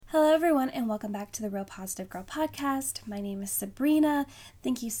and welcome back to the Real Positive Girl podcast. My name is Sabrina.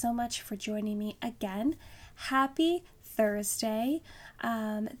 Thank you so much for joining me again. Happy Thursday.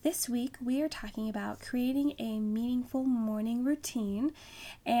 This week we are talking about creating a meaningful morning routine,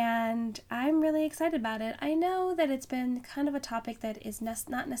 and I'm really excited about it. I know that it's been kind of a topic that is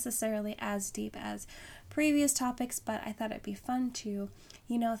not necessarily as deep as previous topics, but I thought it'd be fun to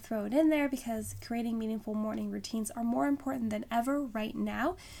throw it in there because creating meaningful morning routines are more important than ever right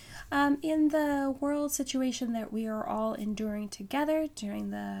now in the world situation that we are all enduring together during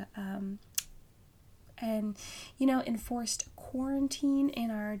the enforced quarantine in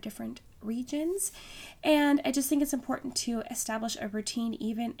our different regions. And I just think it's important to establish a routine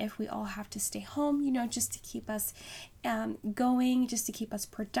even if we all have to stay home, just to keep us going, just to keep us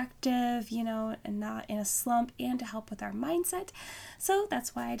productive, and not in a slump, and to help with our mindset. So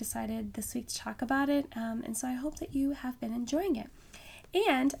that's why I decided this week to talk about it. And so I hope that you have been enjoying it.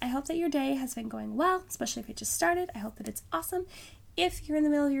 And I hope that your day has been going well, especially if it just started. I hope that it's awesome. If you're in the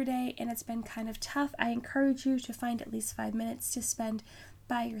middle of your day and it's been kind of tough, I encourage you to find at least 5 minutes to spend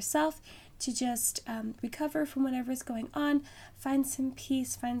by yourself to just recover from whatever's going on, find some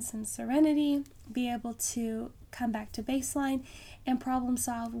peace, find some serenity, be able to come back to baseline and problem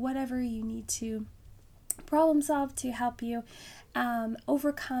solve whatever you need to problem solve to help you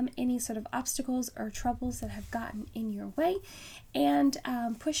overcome any sort of obstacles or troubles that have gotten in your way, and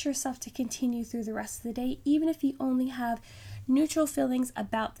push yourself to continue through the rest of the day, even if you only have neutral feelings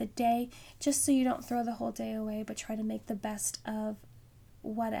about the day, just so you don't throw the whole day away, but try to make the best of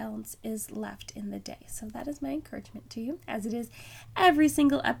what else is left in the day. So that is my encouragement to you, as it is every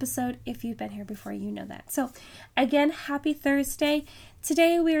single episode. If you've been here before, you know that. So again, happy Thursday.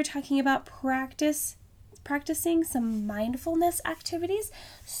 Today we are talking about practicing some mindfulness activities.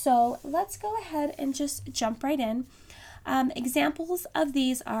 So let's go ahead and just jump right in. Examples of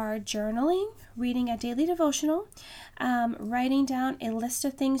these are journaling, reading a daily devotional, writing down a list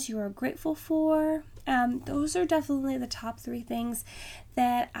of things you are grateful for. Those are definitely the top 3 things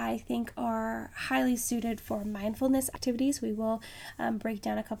that I think are highly suited for mindfulness activities. We will break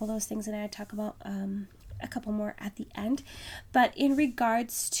down a couple of those things, and I talk about a couple more at the end. But in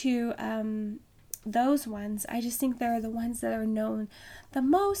regards to those ones, I just think they're the ones that are known the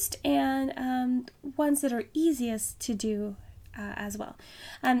most, and ones that are easiest to do as well.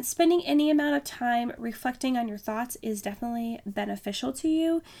 Spending any amount of time reflecting on your thoughts is definitely beneficial to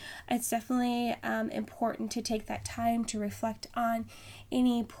you. It's definitely important to take that time to reflect on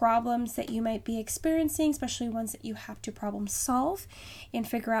any problems that you might be experiencing, especially ones that you have to problem solve and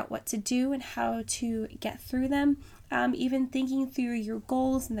figure out what to do and how to get through them. Even thinking through your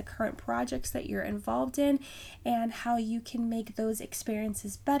goals and the current projects that you're involved in and how you can make those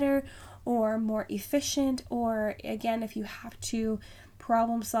experiences better or more efficient, or again, if you have to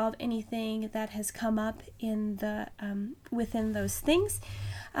problem solve anything that has come up in the within those things.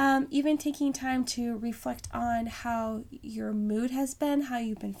 Even taking time to reflect on how your mood has been, how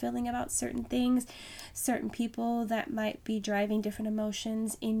you've been feeling about certain things, certain people that might be driving different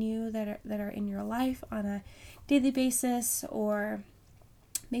emotions in you that are in your life on a daily basis, or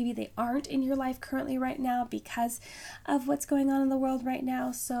maybe they aren't in your life currently right now because of what's going on in the world right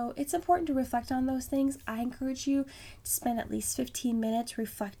now. So it's important to reflect on those things. I encourage you to spend at least 15 minutes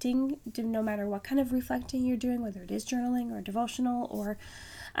reflecting, no matter what kind of reflecting you're doing, whether it is journaling or devotional or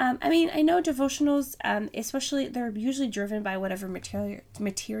I know devotionals, especially, they're usually driven by whatever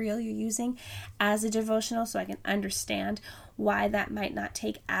material you're using as a devotional, so I can understand why that might not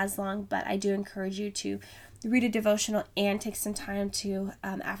take as long, but I do encourage you to read a devotional and take some time to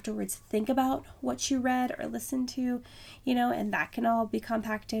afterwards think about what you read or listened to, and that can all be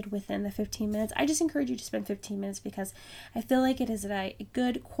compacted within the 15 minutes. I just encourage you to spend 15 minutes because I feel like it is a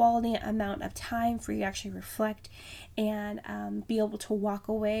good quality amount of time for you to actually reflect and be able to walk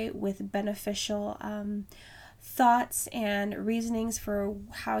away with beneficial thoughts and reasonings for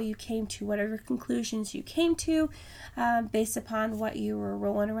how you came to whatever conclusions you came to based upon what you were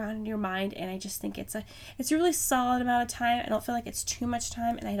rolling around in your mind. And I just think it's a really solid amount of time. I don't feel like it's too much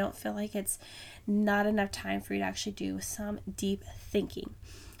time, and I don't feel like it's not enough time for you to actually do some deep thinking.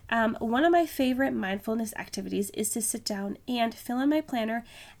 One of my favorite mindfulness activities is to sit down and fill in my planner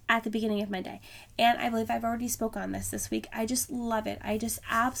at the beginning of my day. And I believe I've already spoke on this week. I just love it. I just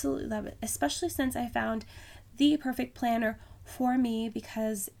absolutely love it, especially since I found the perfect planner for me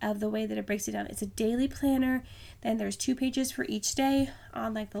because of the way that it breaks it down. It's a daily planner. Then there's 2 pages for each day.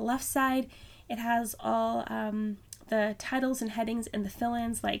 On the left side, it has all the titles and headings and the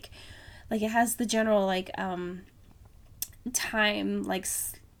fill-ins. Like it has the general time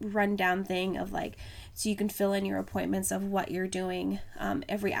rundown thing of so you can fill in your appointments of what you're doing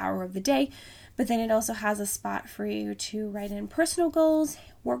every hour of the day. But then it also has a spot for you to write in personal goals,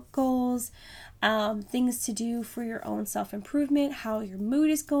 work goals, things to do for your own self-improvement, how your mood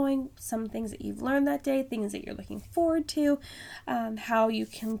is going, some things that you've learned that day, things that you're looking forward to, how you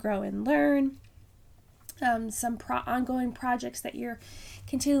can grow and learn, some ongoing projects that you're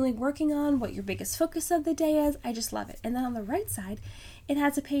continually working on, what your biggest focus of the day is. I just love it. And then on the right side, it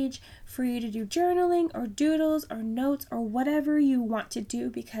has a page for you to do journaling or doodles or notes or whatever you want to do,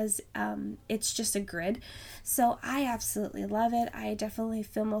 because it's just a grid. So I absolutely love it. I definitely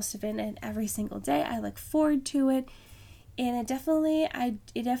feel most of it in every single day. I look forward to it. And it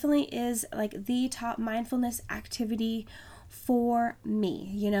definitely is like the top mindfulness activity for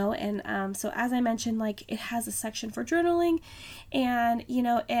me, and so as I mentioned, like, it has a section for journaling, and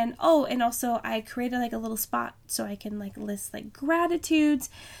and also I created like a little spot so I can like list like gratitudes,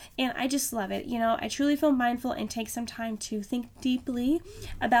 and I just love it. I truly feel mindful and take some time to think deeply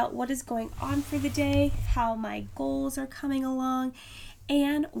about what is going on for the day, how my goals are coming along,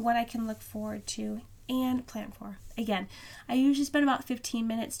 and what I can look forward to and plan for. Again, I usually spend about 15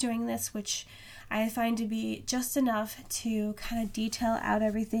 minutes doing this, which I find to be just enough to kind of detail out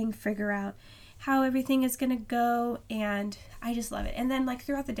everything, figure out how everything is going to go, and I just love it. And then like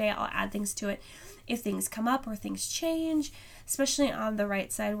throughout the day, I'll add things to it if things come up or things change, especially on the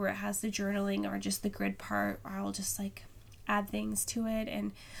right side where it has the journaling or just the grid part, I'll just like add things to it.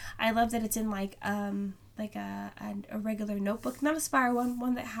 And I love that it's in like a regular notebook, not a spiral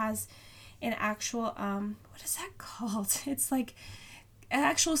one that has an actual, what is that called? It's like an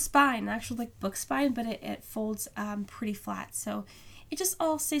actual spine, actual like book spine, but it folds pretty flat. So it just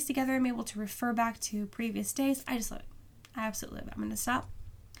all stays together. I'm able to refer back to previous days. I just love it. I absolutely love it. I'm going to stop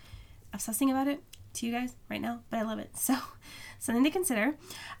obsessing about it to you guys right now, but I love it. So something to consider.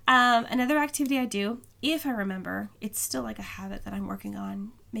 Another activity I do, if I remember, it's still like a habit that I'm working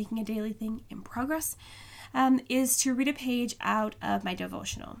on, making a daily thing in progress, is to read a page out of my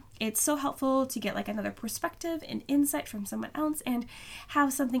devotional. It's so helpful to get like another perspective and insight from someone else and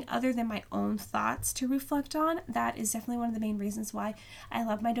have something other than my own thoughts to reflect on. That is definitely one of the main reasons why I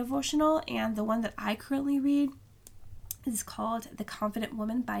love my devotional, and the one that I currently read is called The Confident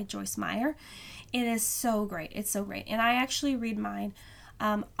Woman by Joyce Meyer. It is so great. It's so great. And I actually read mine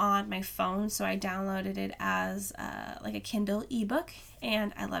on my phone, so I downloaded it as like a Kindle ebook,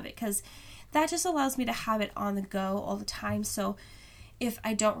 and I love it because that just allows me to have it on the go all the time. So if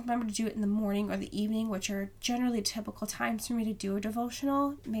I don't remember to do it in the morning or the evening, which are generally typical times for me to do a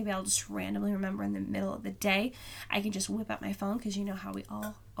devotional, maybe I'll just randomly remember in the middle of the day, I can just whip out my phone, because you know how we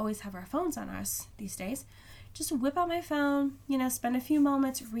all always have our phones on us these days. Just whip out my phone, spend a few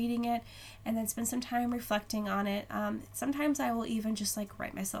moments reading it, and then spend some time reflecting on it. Sometimes I will even just like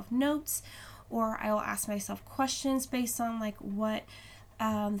write myself notes, or I will ask myself questions based on like what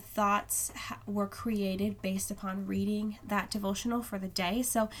thoughts were created based upon reading that devotional for the day.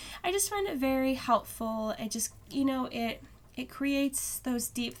 So I just find it very helpful. It just, it creates those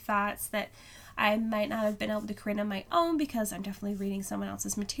deep thoughts that I might not have been able to create on my own, because I'm definitely reading someone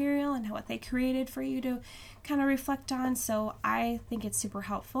else's material and what they created for you to kind of reflect on. So I think it's super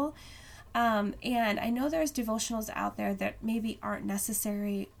helpful. And I know there's devotionals out there that maybe aren't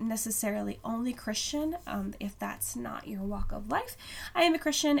necessarily only Christian, if that's not your walk of life. I am a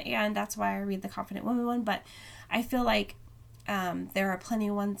Christian, and that's why I read the Confident Woman one, but I feel like there are plenty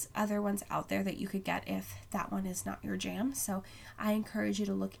of other ones out there that you could get if that one is not your jam. So I encourage you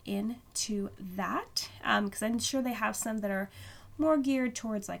to look into that, because I'm sure they have some that are more geared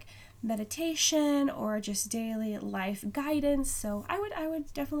towards like meditation or just daily life guidance. So I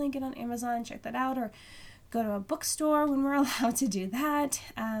would definitely get on Amazon and check that out, or go to a bookstore when we're allowed to do that,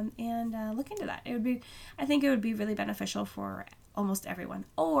 and look into that. I think it would be really beneficial for almost everyone.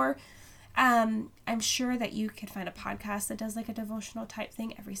 Or I'm sure that you could find a podcast that does like a devotional type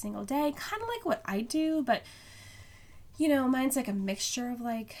thing every single day, kind of like what I do, but mine's like a mixture of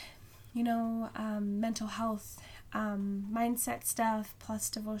like mental health, mindset stuff plus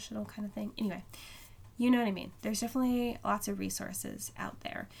devotional kind of thing. Anyway, you know what I mean. There's definitely lots of resources out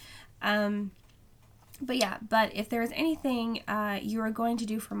there. But if there is anything you are going to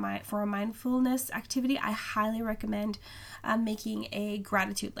do for a mindfulness activity, I highly recommend making a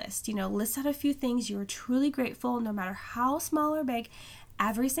gratitude list. List out a few things you are truly grateful, no matter how small or big.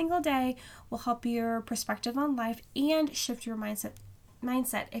 Every single day will help your perspective on life and shift your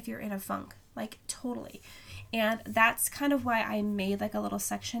mindset if you're in a funk, like totally. And that's kind of why I made like a little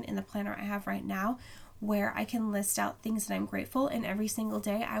section in the planner I have right now, where I can list out things that I'm grateful, and every single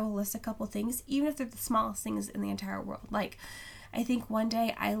day I will list a couple things, even if they're the smallest things in the entire world. Like I think one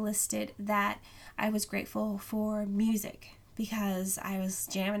day I listed that I was grateful for music because I was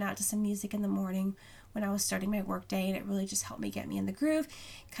jamming out to some music in the morning when I was starting my work day, and it really just helped me get me in the groove,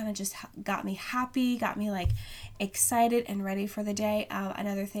 kind of just got me happy, got me like excited and ready for the day.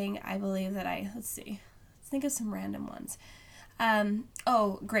 Another thing I believe that let's think of some random ones.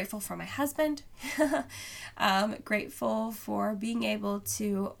 Grateful for my husband. Grateful for being able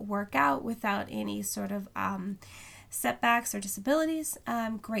to work out without any sort of setbacks or disabilities.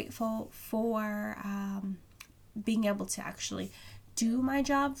 Grateful for being able to actually do my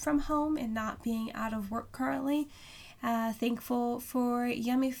job from home and not being out of work currently. Thankful for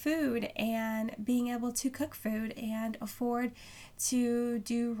yummy food and being able to cook food and afford to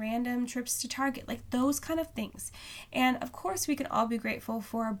do random trips to Target, like those kind of things. And of course, we can all be grateful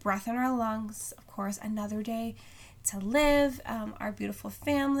for breath in our lungs, of course, another day to live, our beautiful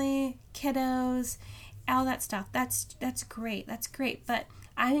family, kiddos, all that stuff. That's great. That's great. But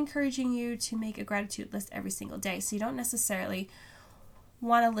I'm encouraging you to make a gratitude list every single day. So you don't necessarily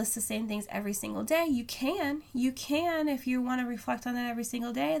want to list the same things every single day. You can if you want to reflect on that every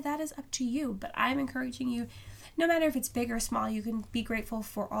single day. That is up to you. But I'm encouraging you, no matter if it's big or small, you can be grateful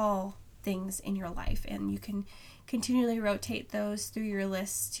for all things in your life, and you can continually rotate those through your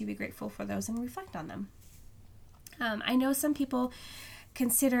list to be grateful for those and reflect on them. I know some people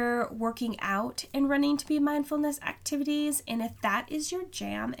consider working out and running to be mindfulness activities, and if that is your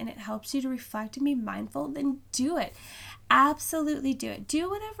jam and it helps you to reflect and be mindful, then do it. Absolutely do it. Do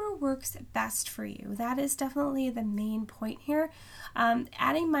whatever works best for you. That is definitely the main point here.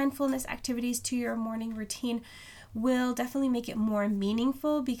 Adding mindfulness activities to your morning routine will definitely make it more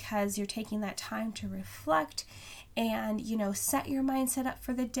meaningful because you're taking that time to reflect and, set your mindset up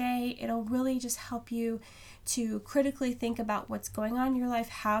for the day. It'll really just help you to critically think about what's going on in your life,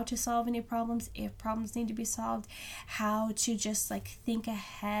 how to solve any problems, if problems need to be solved, how to just think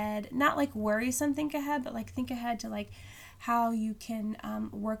ahead, not worrisome think ahead, but think ahead to how you can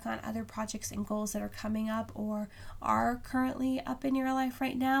work on other projects and goals that are coming up or are currently up in your life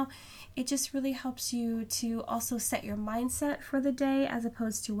right now. It just really helps you to also set your mindset for the day as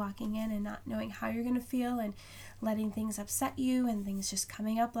opposed to walking in and not knowing how you're going to feel and letting things upset you and things just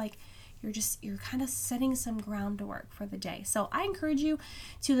coming up. You're kind of setting some groundwork for the day. So I encourage you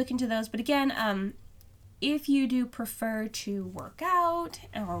to look into those. But again, if you do prefer to work out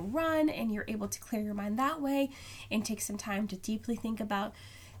or run and you're able to clear your mind that way and take some time to deeply think about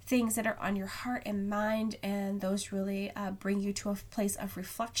things that are on your heart and mind, and those really bring you to a place of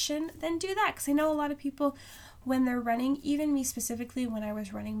reflection, then do that. Because I know a lot of people, when they're running, even me specifically, when I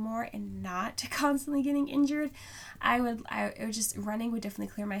was running more and not constantly getting injured, running would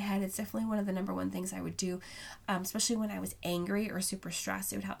definitely clear my head. It's definitely one of the number one things I would do, especially when I was angry or super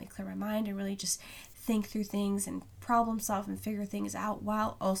stressed. It would help me clear my mind and really just think through things and problem solve and figure things out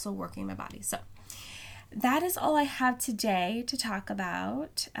while also working my body. So that is all I have today to talk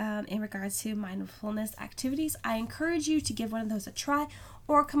about in regards to mindfulness activities. I encourage you to give one of those a try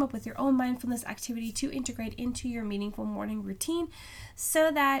or come up with your own mindfulness activity to integrate into your meaningful morning routine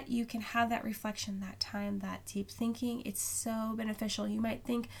so that you can have that reflection, that time, that deep thinking. It's so beneficial. You might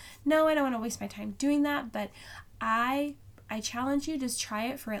think, no, I don't want to waste my time doing that, but I challenge you to try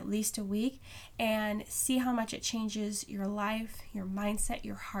it for at least a week and see how much it changes your life, your mindset,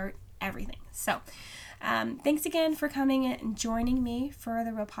 your heart, everything. So thanks again for coming and joining me for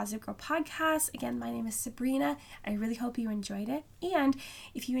the Real Positive Girl podcast. Again, my name is Sabrina. I really hope you enjoyed it. And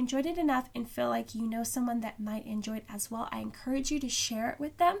if you enjoyed it enough and feel like you know someone that might enjoy it as well, I encourage you to share it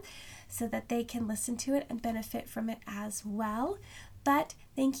with them so that they can listen to it and benefit from it as well. But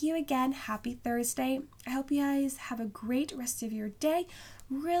thank you again. Happy Thursday. I hope you guys have a great rest of your day.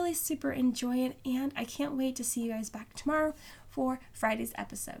 Really super enjoy it. And I can't wait to see you guys back tomorrow for Friday's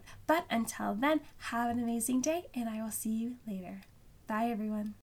episode. But until then, have an amazing day and I will see you later. Bye, everyone.